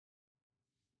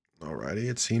Alrighty,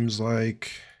 it seems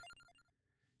like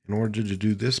in order to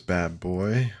do this bad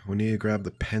boy, we need to grab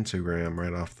the pentagram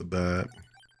right off the bat.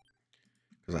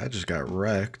 Because I just got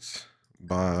wrecked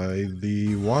by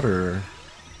the water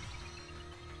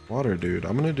dude.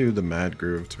 I'm gonna do the mad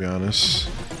groove, to be honest.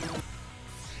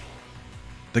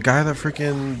 The guy that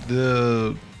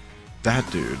freaking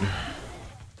that dude,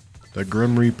 the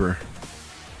Grim Reaper,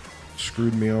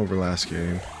 screwed me over last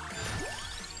game.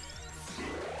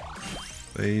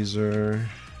 Laser,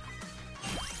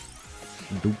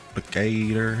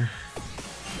 duplicator.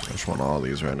 I just want all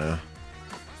these right now.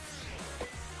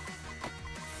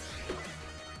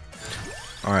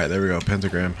 All right, there we go.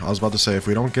 Pentagram. I was about to say, if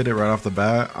we don't get it right off the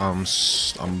bat, I'm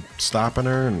stopping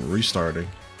her and restarting.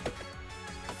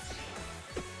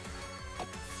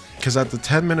 Because at the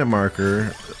 10-minute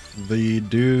marker, the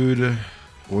dude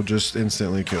will just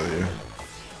instantly kill you.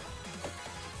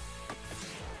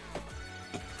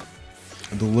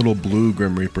 The little blue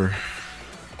Grim Reaper.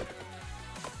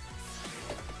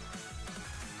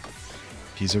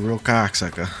 He's a real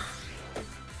cocksucker.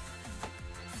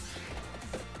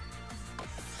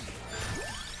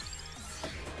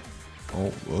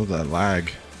 Oh, that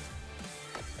lag.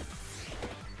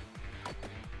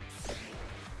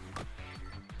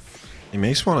 He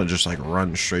makes want to just like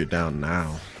run straight down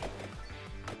now.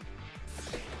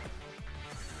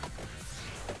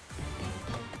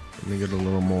 Let me get a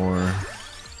little more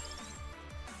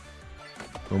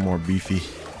beefy.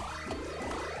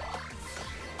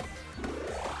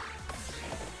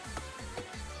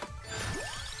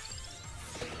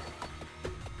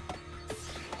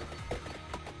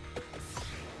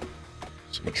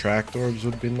 Some attract orbs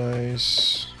would be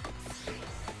nice.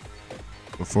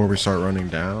 Before we start running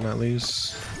down, at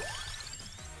least.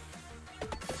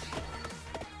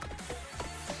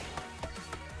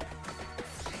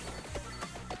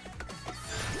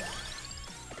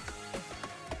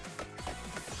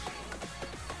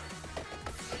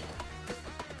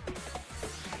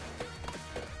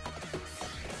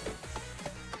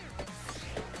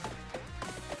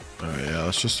 Alright, yeah,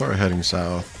 let's just start heading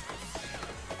south.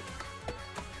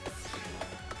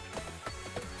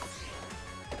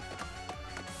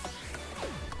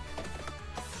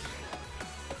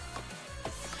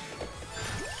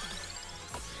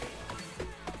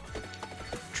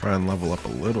 Try and level up a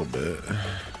little bit.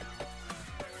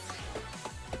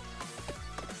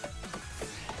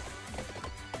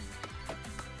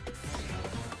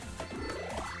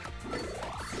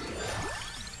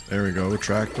 There we go,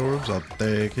 attract orbs, I'll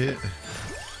take it.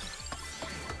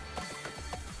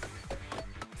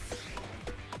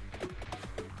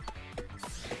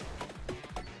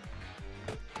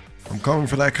 I'm coming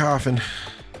for that coffin.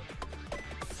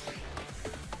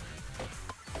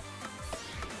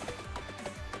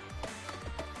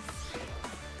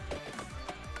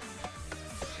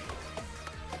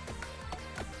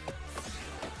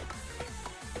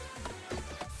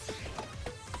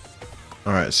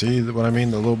 Alright, see what I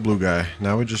mean? The little blue guy.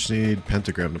 Now we just need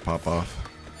pentagram to pop off.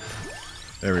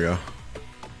 There we go.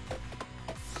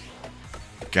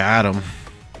 Got him.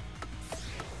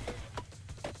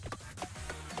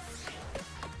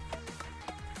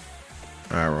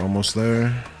 Alright, we're almost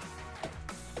there.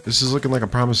 This is looking like a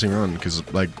promising run because,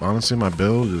 like, honestly, my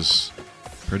build is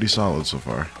pretty solid so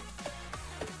far.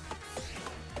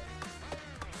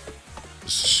 The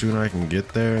sooner I can get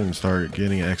there and start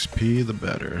getting XP, the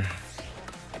better.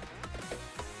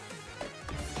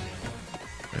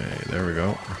 Okay, there we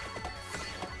go.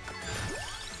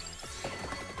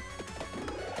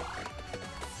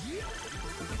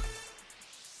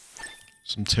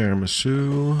 Some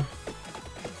tiramisu.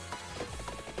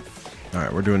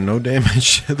 Alright, we're doing no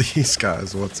damage to these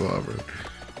guys whatsoever.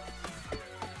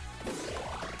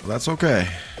 Well, that's okay.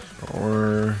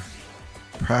 We're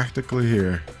practically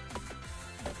here.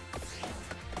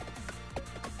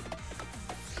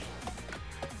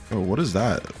 Oh, what is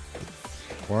that?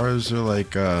 Why is there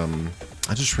like, I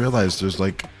just realized there's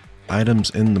like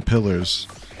items in the pillars.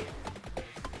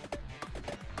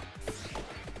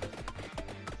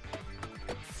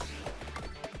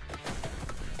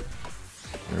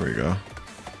 There we go.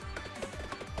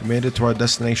 We made it to our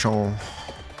destination.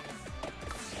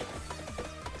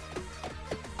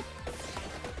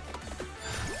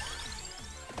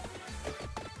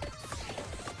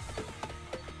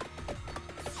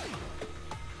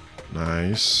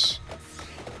 Nice.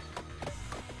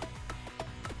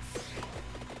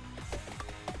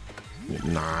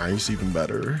 Nice, even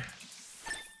better.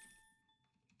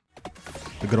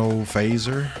 The good old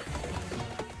phaser.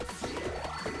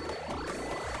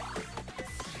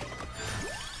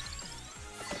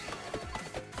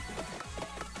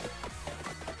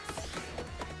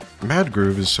 Mad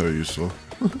Groove is so useful.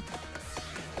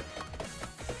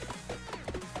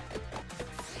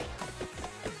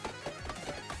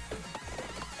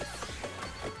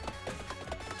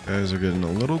 Guys are getting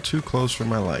a little too close for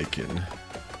my liking.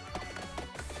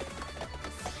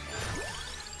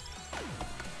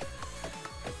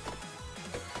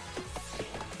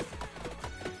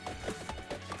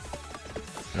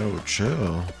 Oh,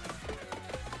 chill.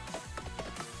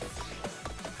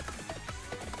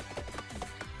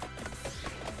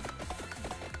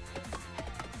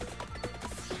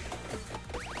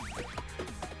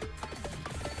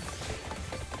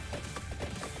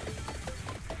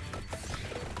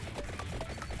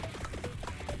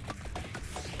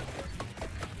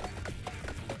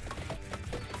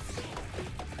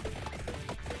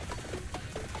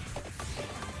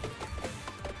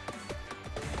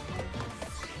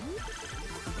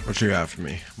 What you got for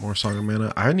me? More Saga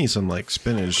Mana? I need some like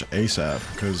spinach ASAP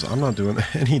because I'm not doing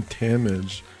any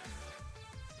damage.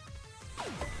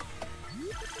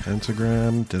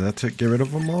 Pentagram. Did that get rid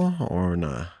of them all or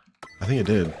nah? I think it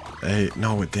did. Hey,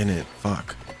 no, it didn't.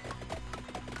 Fuck.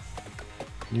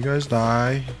 You guys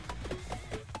die.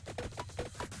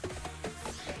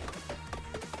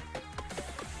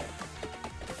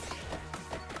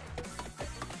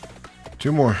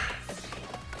 Two more.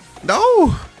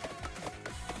 No!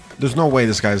 There's no way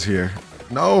this guy's here.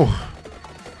 No!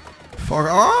 Fuck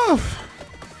off!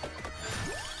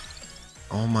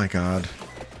 Oh my god.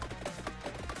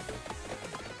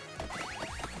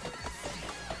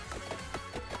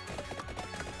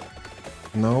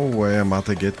 No way I'm about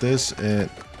to get this and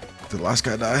did the last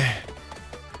guy die?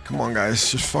 Come on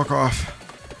guys, just fuck off.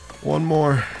 One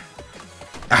more.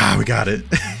 Ah, we got it.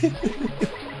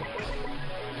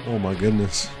 Oh my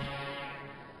goodness.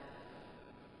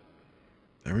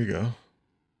 There we go.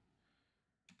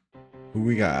 Who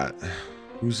we got?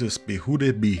 Who's this be? Who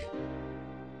did be?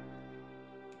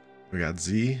 We got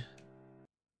Z.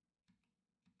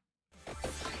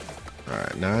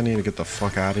 Alright, now I need to get the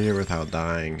fuck out of here without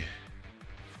dying.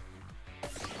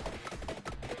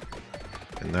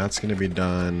 And that's gonna be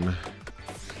done.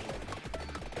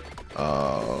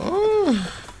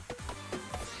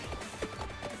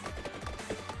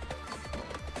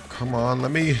 Come on,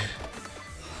 let me...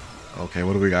 Okay,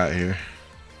 what do we got here?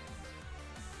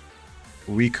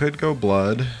 We could go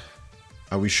blood.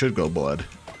 We should go blood.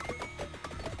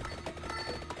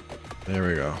 There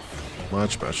we go.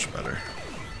 Much better.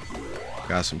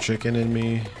 Got some chicken in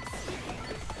me.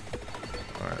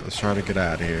 Alright, let's try to get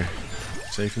out of here.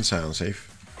 Safe and sound, safe.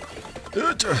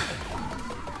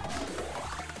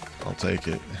 I'll take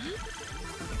it.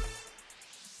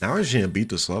 Now I just need to beat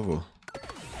this level.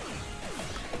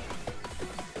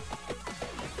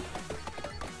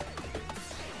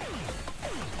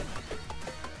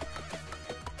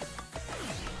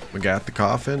 We got the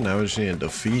coffin, now we just need to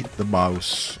defeat the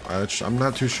boss. I'm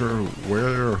not too sure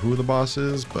where or who the boss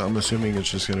is, but I'm assuming it's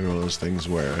just gonna be one of those things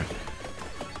where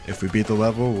if we beat the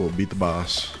level, we'll beat the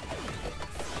boss.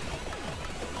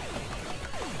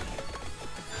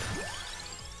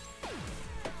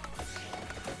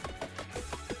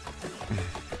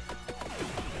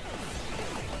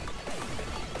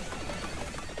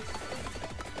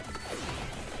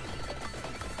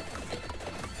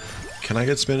 Can I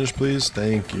get spinach, please?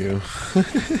 Thank you. I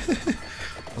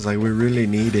was like, we really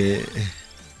need it.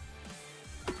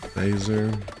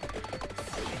 Laser.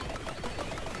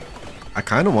 I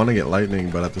kind of want to get lightning,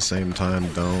 but at the same time,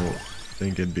 don't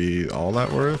think it'd be all that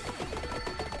worth.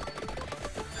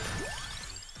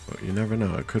 But you never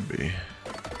know, it could be.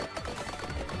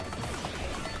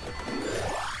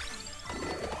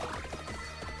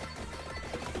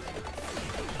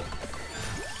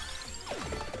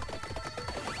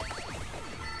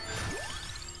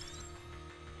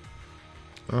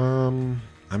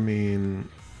 I mean,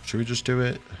 should we just do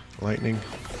it? Lightning?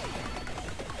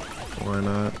 Why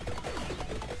not?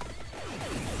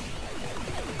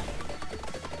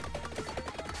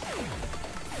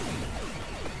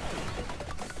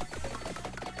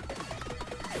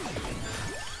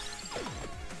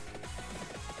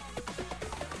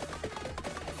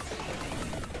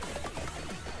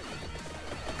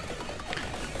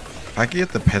 If I could get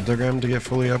the pentagram to get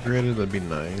fully upgraded, that'd be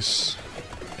nice.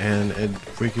 And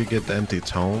if we could get the empty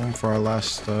tome for our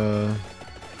last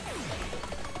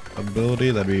ability,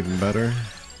 that'd be even better.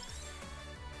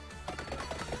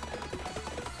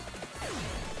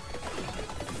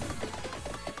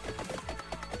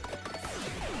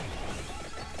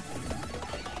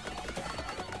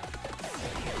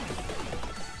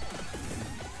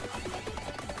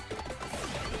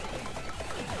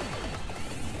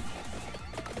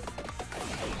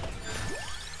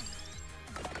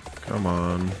 Come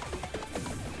on.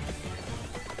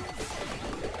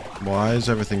 Why is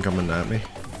everything coming at me?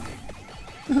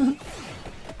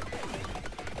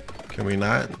 Can we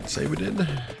not say we did?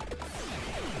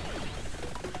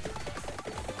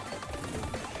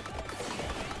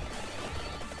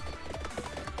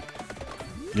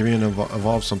 Give me an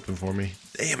evolve something for me.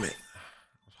 Damn it.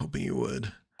 I was hoping you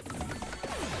would.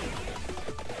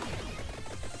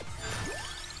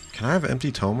 Can I have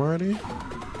empty tome already?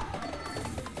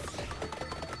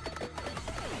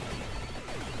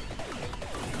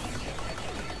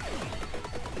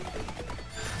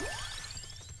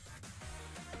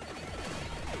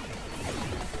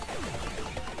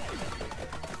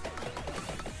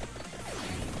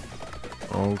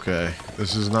 Okay,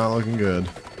 this is not looking good.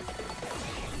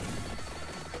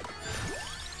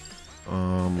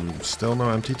 Still no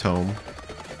empty tome.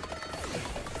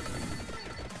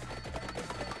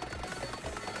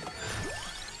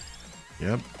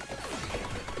 Yep.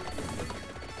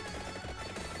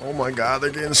 Oh my god, they're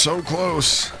getting so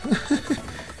close.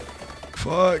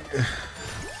 Fuck.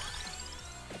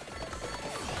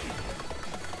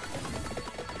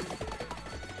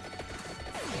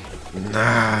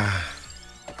 Nah.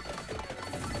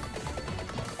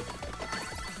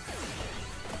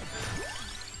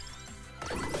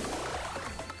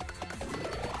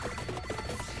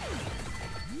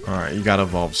 Alright, you gotta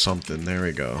evolve something. There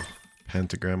we go.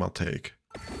 Pentagram, I'll take.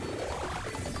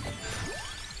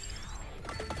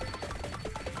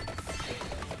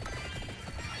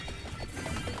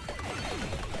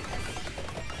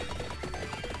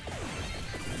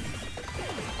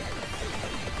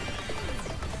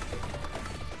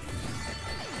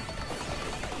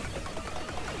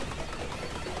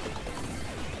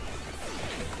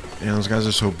 Yeah, those guys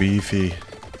are so beefy.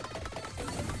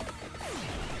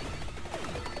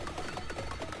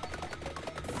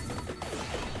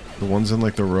 The ones in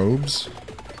like the robes?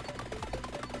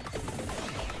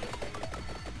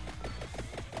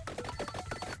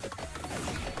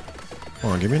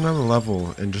 Come on, give me another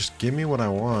level and just give me what I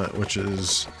want, which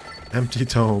is empty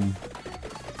tome.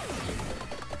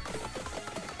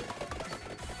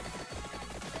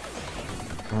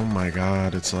 Oh my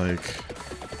god, it's like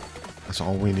that's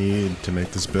all we need to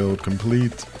make this build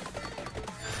complete.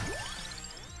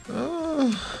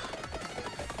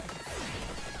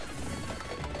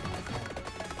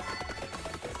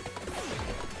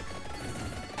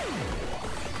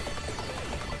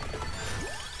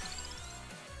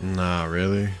 Nah,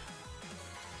 really?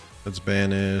 Let's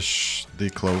banish the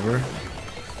clover.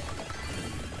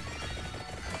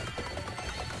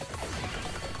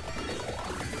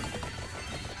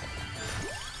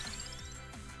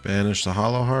 Banish the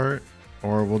hollow heart,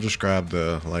 or we'll just grab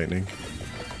the lightning.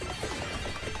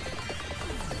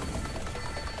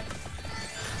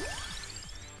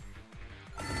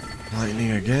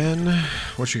 Lightning again.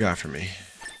 What you got for me?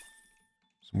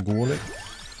 Some ghoul.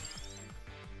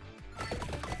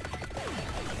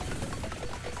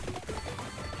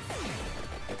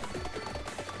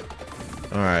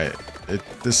 Alright,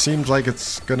 this seems like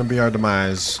it's gonna be our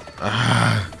demise.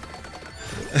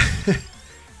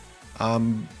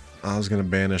 I was gonna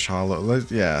banish hollow.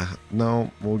 Yeah,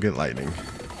 no, we'll get lightning.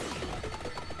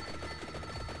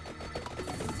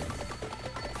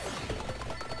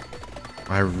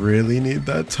 I really need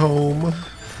that tome.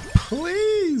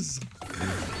 Please!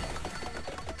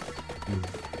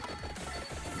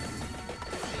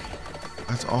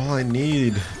 That's all I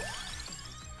need.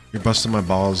 You're busting my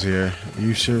balls here.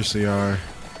 You seriously are.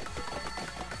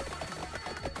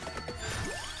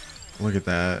 Look at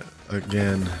that.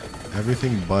 Again.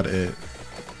 Everything but it.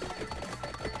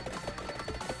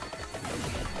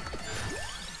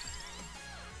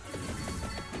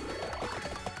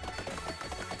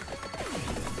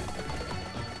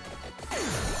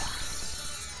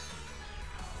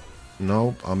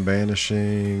 Nope, I'm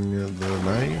banishing the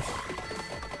knife.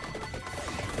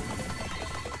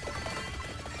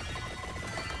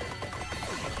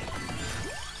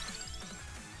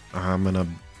 I'm gonna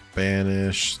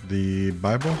banish the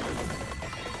Bible.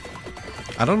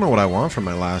 I don't know what I want from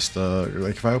my last,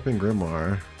 like if I open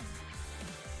Grimoire,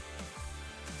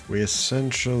 we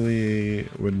essentially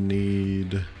would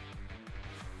need,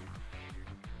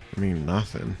 I mean,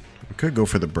 nothing. We could go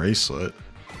for the bracelet.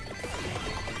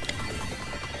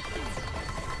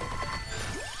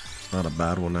 It's not a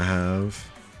bad one to have.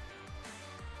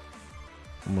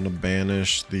 I'm gonna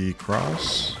banish the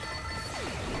cross.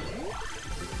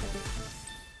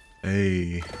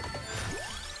 Hey.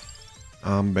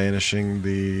 I'm banishing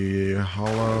the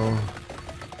hollow.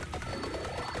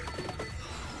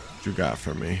 What you got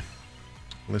for me?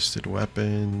 Listed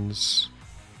weapons.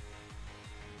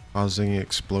 Causing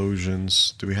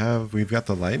explosions. Do we have... We've got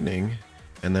the lightning.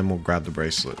 And then we'll grab the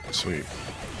bracelet. Sweet.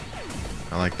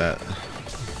 I like that.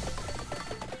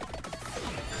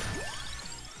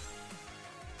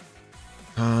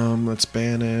 Let's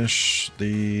banish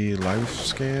the life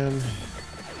scan.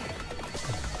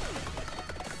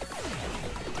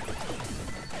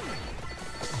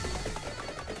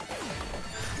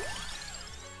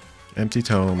 Empty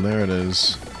tome, there it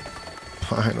is.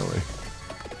 Finally.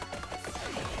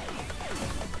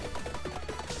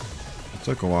 It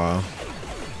took a while.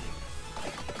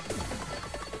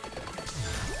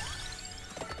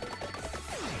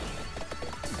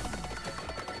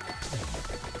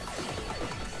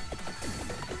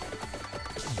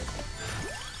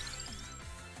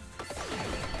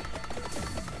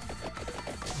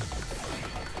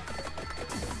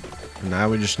 Now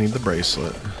we just need the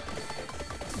bracelet.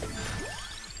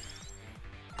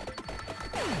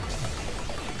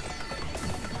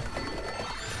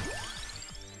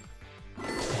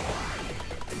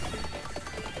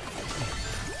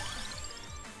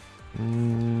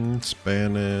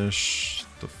 Spanish,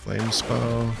 the flame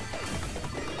spell.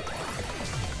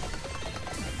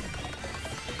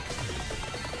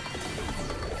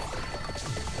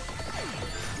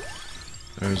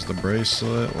 There's the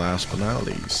bracelet, last but not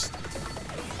least.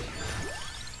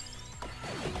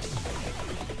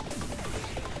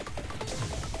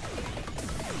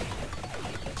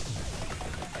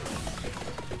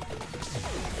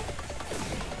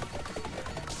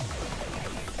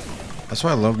 That's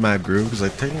why I love Mad Groove, because I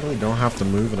technically don't have to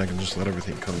move and I can just let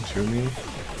everything come to me.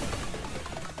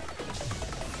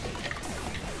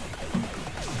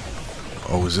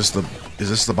 Oh, is this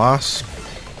the boss?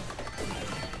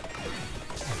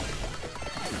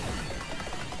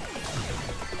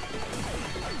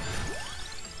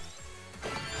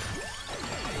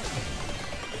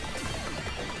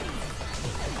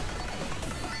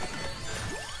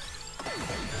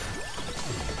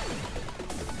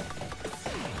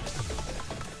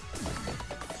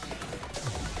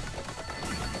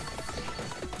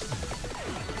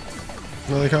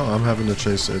 I like how I'm having to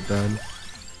chase it down.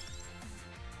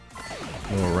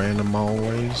 Little random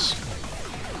always.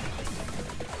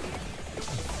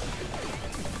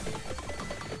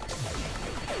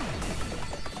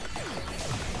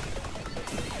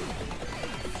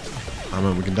 I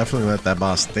mean, we can definitely let that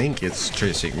boss think it's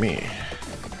chasing me.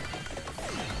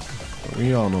 But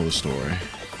we all know the story.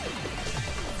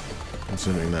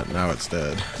 Considering that now it's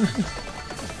dead.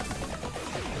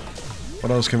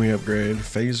 What else can we upgrade?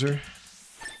 Phaser?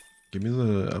 Give me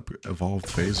the evolved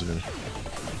phaser.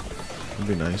 That'd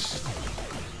be nice.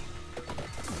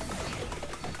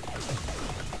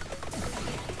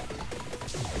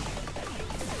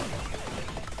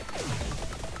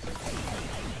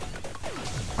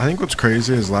 I think what's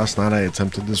crazy is last night I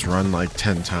attempted this run like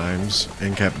 10 times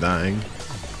and kept dying.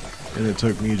 And it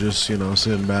took me just, you know,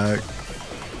 sitting back,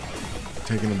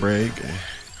 taking a break,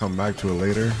 come back to it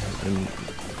later, and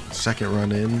second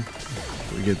run in,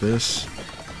 we get this.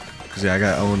 Cause yeah, I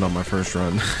got owned on my first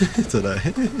run today.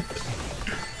 Did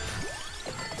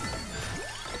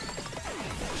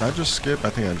I just skip? I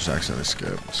think I just accidentally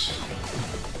skipped.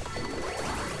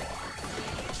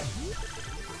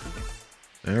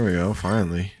 There we go,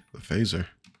 finally. The phaser.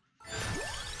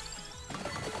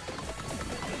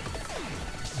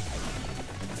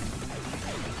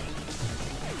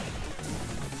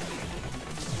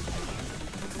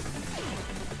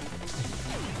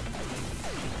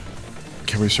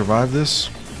 Can we survive this?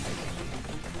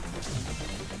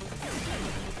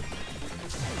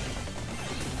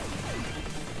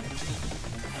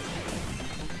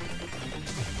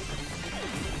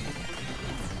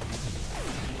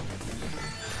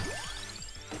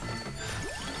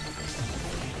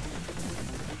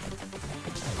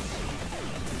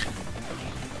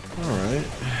 Alright.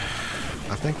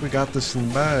 I think we got this in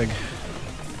the bag.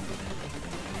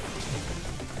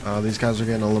 These guys are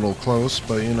getting a little close,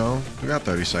 but you know, we got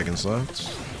 30 seconds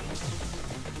left.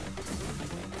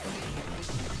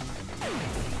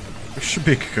 We should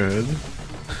be good.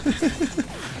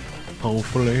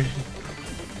 Hopefully.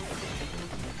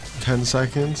 10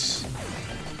 seconds.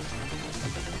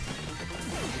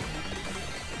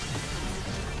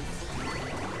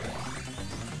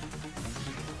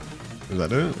 Is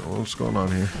that it? What's going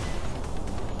on here?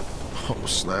 Oh,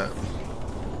 snap.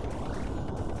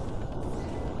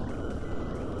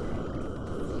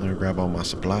 Let me grab all my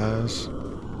supplies.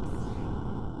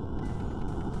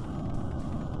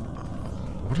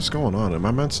 What is going on? Am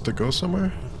I meant to go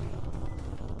somewhere?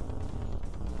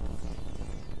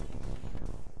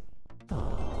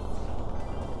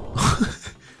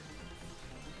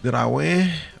 Did I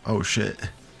win? Oh shit.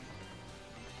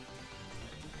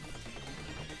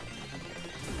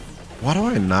 Why do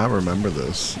I not remember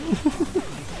this?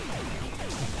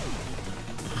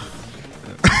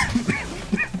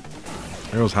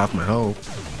 There goes half my health.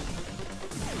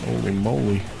 Holy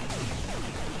moly.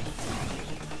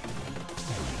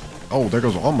 Oh, there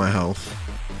goes all my health.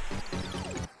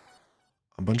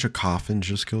 A bunch of coffins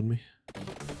just killed me.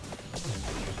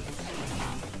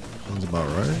 Sounds about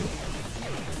right.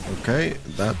 Okay,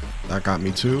 that got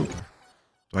me too.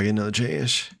 Do I get another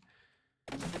chance?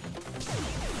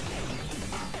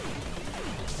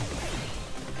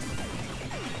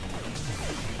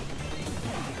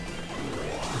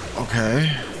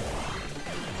 Okay.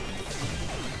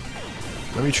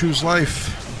 Let me choose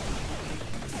life.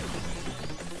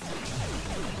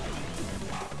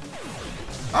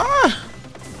 Ah!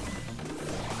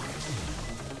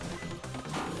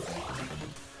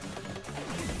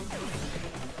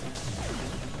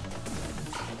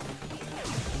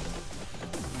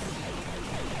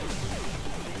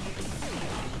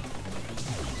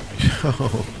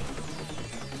 Yo.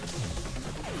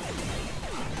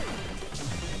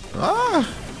 Ah!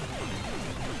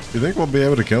 You think we'll be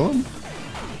able to kill him?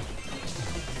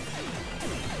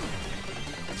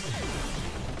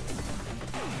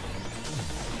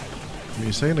 I mean,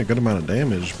 he's taking a good amount of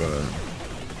damage, but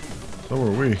so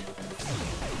are we.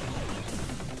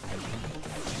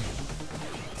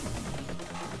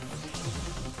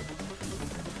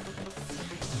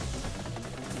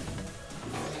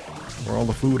 Where all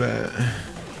the food at?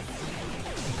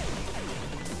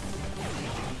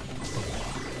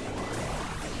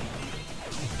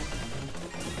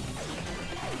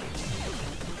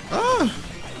 Ah!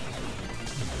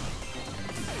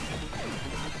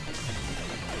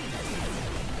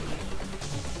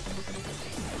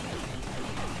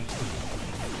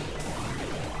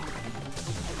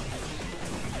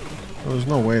 Well, there's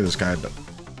no way this guy.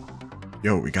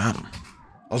 Yo, we got him.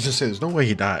 I was just saying, there's no way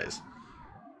he dies.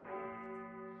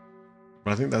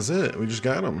 But I think that's it. We just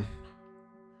got him.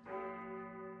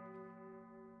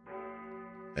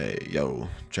 Hey, yo,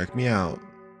 check me out.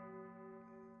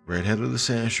 Redhead of the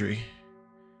century.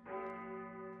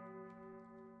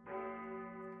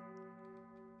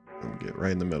 Let me get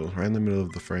right in the middle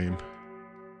of the frame.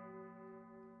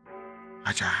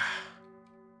 Acha.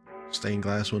 Stained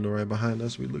glass window right behind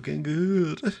us. We looking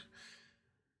good.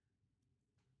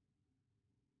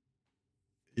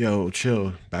 Yo,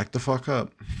 chill. Back the fuck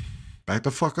up. Back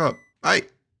the fuck up. Aye.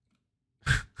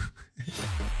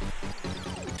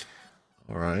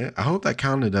 All right. I hope that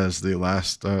counted as the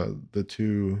last, the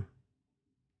two.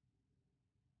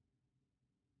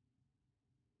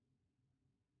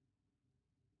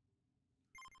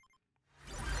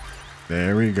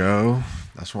 There we go.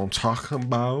 That's what I'm talking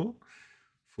about.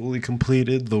 Fully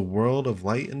completed the world of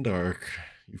light and dark.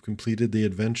 You've completed the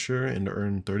adventure and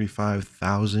earned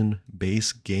 35,000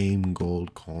 base game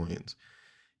gold coins.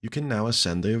 You can now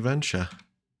ascend the adventure.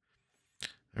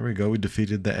 There we go. We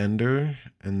defeated the Ender,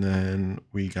 and then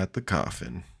we got the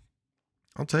coffin.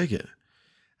 I'll take it.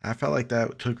 I felt like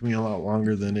that took me a lot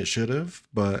longer than it should have,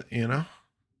 but you know,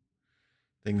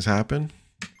 things happen.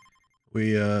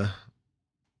 We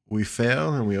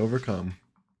fail and we overcome.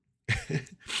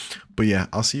 But yeah,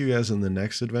 I'll see you guys in the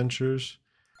next adventures.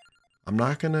 I'm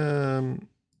not gonna,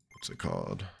 what's it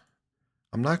called?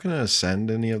 I'm not gonna ascend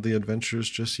any of the adventures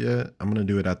just yet. I'm gonna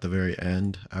do it at the very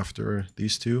end after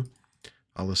these two.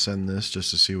 I'll ascend this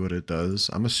just to see what it does.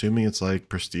 I'm assuming it's like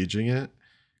prestiging it,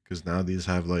 because now these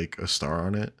have like a star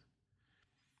on it.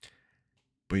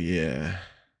 But yeah,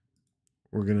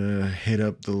 we're gonna hit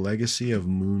up the Legacy of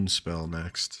Moonspell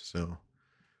next. So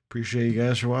appreciate you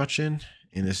guys for watching.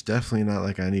 And it's definitely not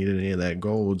like I needed any of that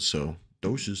gold, so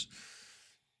doses.